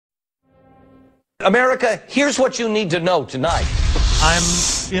America, here's what you need to know tonight.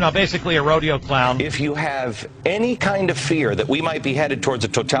 I'm, basically a rodeo clown. If you have any kind of fear that we might be headed towards a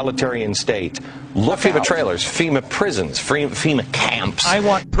totalitarian state, look FEMA out. Trailers, FEMA prisons, FEMA camps. I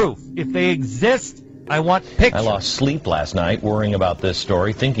want proof. If they exist, I want pictures. I lost sleep last night worrying about this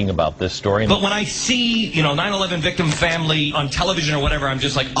story, thinking about this story. But when I see, 9/11 victim family on television or whatever, I'm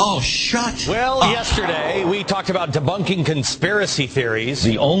just like, oh, shut Well, up. Yesterday, we talked about debunking conspiracy theories.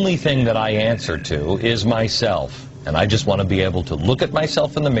 The only thing that I answer to is myself. And I just want to be able to look at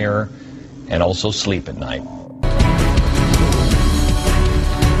myself in the mirror and also sleep at night.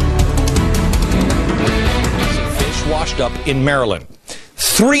 Fish washed up in Maryland.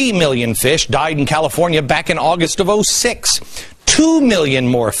 3 million fish died in California back in August of '06. 2 million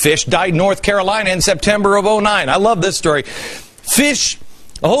more fish died in North Carolina in September of '09. I love this story.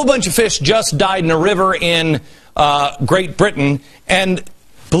 A whole bunch of fish just died in a river in Great Britain, and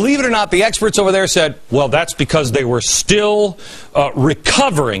believe it or not, the experts over there said, well, that's because they were still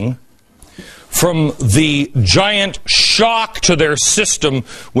recovering from the giant shock to their system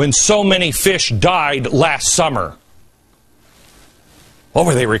when so many fish died last summer. What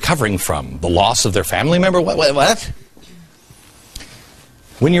were they recovering from? The loss of their family member? What?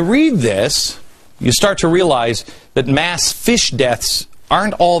 When you read this, you start to realize that mass fish deaths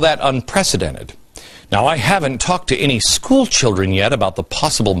aren't all that unprecedented. Now, I haven't talked to any school children yet about the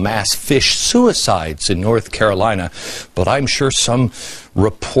possible mass fish suicides in North Carolina, but I'm sure some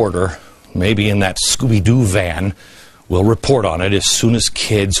reporter, maybe in that Scooby-Doo van, will report on it as soon as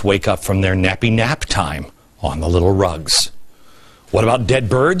kids wake up from their nappy nap time on the little rugs. What about dead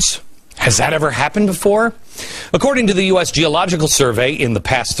birds? Has that ever happened before? According to the U.S. Geological Survey, in the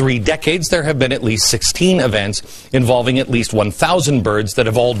past 3 decades, there have been at least 16 events involving at least 1,000 birds that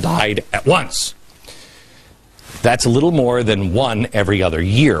have all died at once. That's a little more than one every other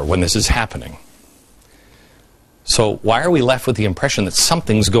year when this is happening. So why are we left with the impression that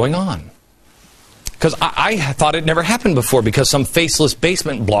something's going on? Because I thought it never happened before because some faceless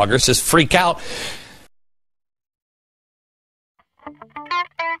basement blogger says freak out.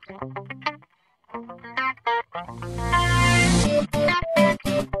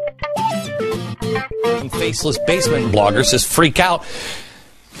 Some faceless basement blogger says freak out.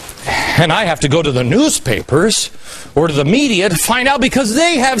 And I have to go to the newspapers or to the media to find out because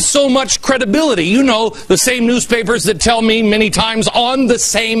they have so much credibility. You know, the same newspapers that tell me many times on the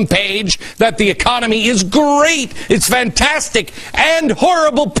same page that the economy is great, it's fantastic, and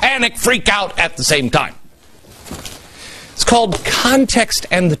horrible panic freak out at the same time. It's called context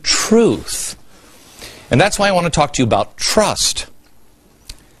and the truth. And that's why I want to talk to you about trust.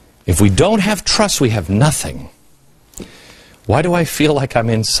 If we don't have trust, we have nothing. Why do I feel like I'm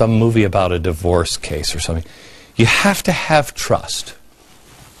in some movie about a divorce case or something? You have to have trust.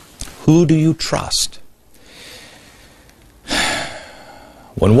 Who do you trust?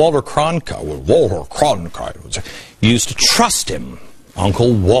 When Walter Cronkite used to trust him,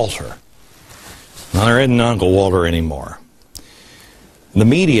 Uncle Walter. Now, there isn't Uncle Walter anymore. The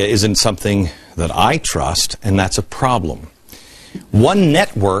media isn't something that I trust, and that's a problem. One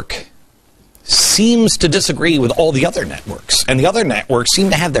network seems to disagree with all the other networks, and the other networks seem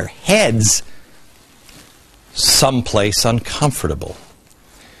to have their heads someplace uncomfortable.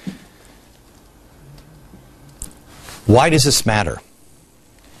 Why does this matter?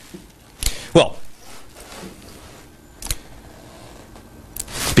 Well,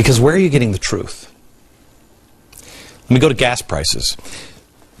 because where are you getting the truth? Let me go to gas prices.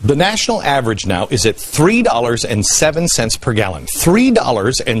 The national average now is at $3.07 per gallon.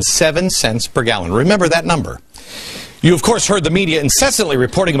 $3.07 per gallon. Remember that number. You, of course, heard the media incessantly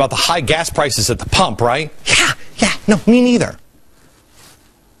reporting about the high gas prices at the pump, right? Yeah, no, me neither.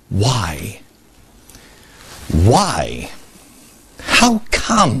 Why? Why? How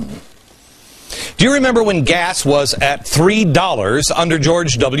come? Do you remember when gas was at $3 under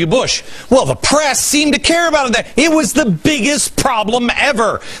George W. Bush? Well, the press seemed to care about it. It was the biggest problem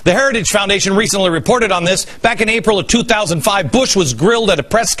ever. The Heritage Foundation recently reported on this. Back in April of 2005, Bush was grilled at a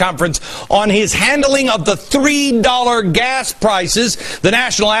press conference on his handling of the $3 gas prices. The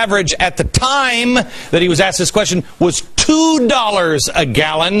national average at the time that he was asked this question was $2 a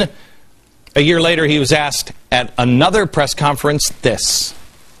gallon. A year later, he was asked at another press conference this.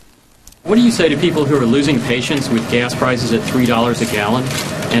 What do you say to people who are losing patience with gas prices at $3 a gallon?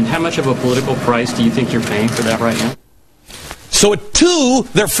 And how much of a political price do you think you're paying for that right now? So at 2,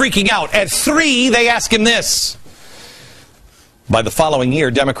 they're freaking out. At 3, they ask him this. By the following year,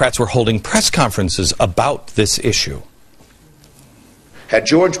 Democrats were holding press conferences about this issue. Had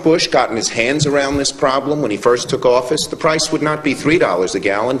George Bush gotten his hands around this problem when he first took office, the price would not be $3 a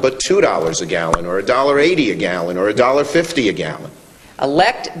gallon, but $2 a gallon, or $1.80 a gallon, or $1.50 a gallon.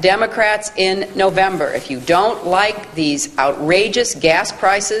 Elect Democrats in November. If you don't like these outrageous gas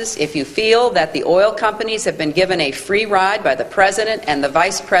prices, if you feel that the oil companies have been given a free ride by the President and the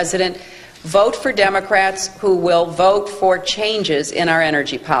Vice President, vote for Democrats who will vote for changes in our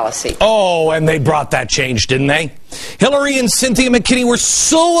energy policy. Oh, and they brought that change, didn't they? Hillary and Cynthia McKinney were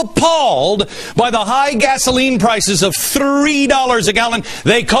so appalled by the high gasoline prices of $3 a gallon,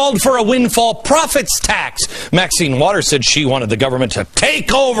 they called for a windfall profits tax. Maxine Waters said she wanted the government to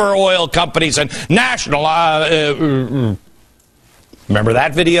take over oil companies and national... Remember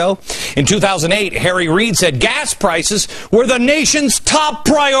that video? In 2008, Harry Reid said gas prices were the nation's top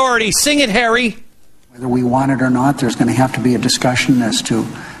priority. Sing it, Harry. Whether we want it or not, there's going to have to be a discussion as to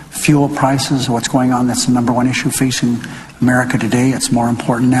fuel prices, what's going on. That's the #1 issue facing America today. It's more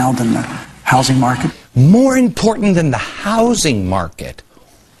important now than the housing market. More important than the housing market.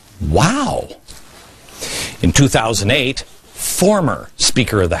 Wow. In 2008, former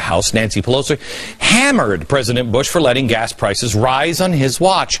Speaker of the House, Nancy Pelosi, hammered President Bush for letting gas prices rise on his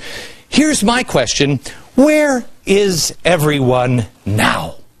watch. Here's my question. Where is everyone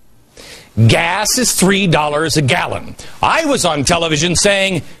now? Gas is $3 a gallon. I was on television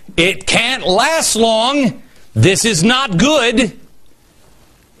saying, it can't last long. This is not good.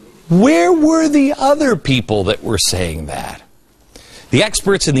 Where were the other people that were saying that? The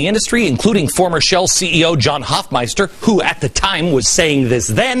experts in the industry, including former Shell CEO John Hofmeister, who at the time was saying this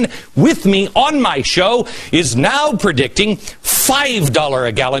then with me on my show, is now predicting $5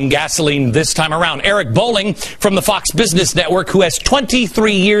 a gallon gasoline this time around. Eric Bolling from the Fox Business Network, who has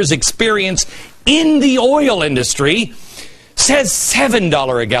 23 years experience in the oil industry, says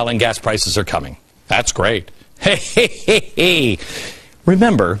 $7 a gallon gas prices are coming. That's great. Hey.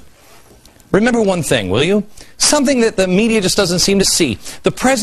 Remember one thing, will you? Something that the media just doesn't seem to see. The president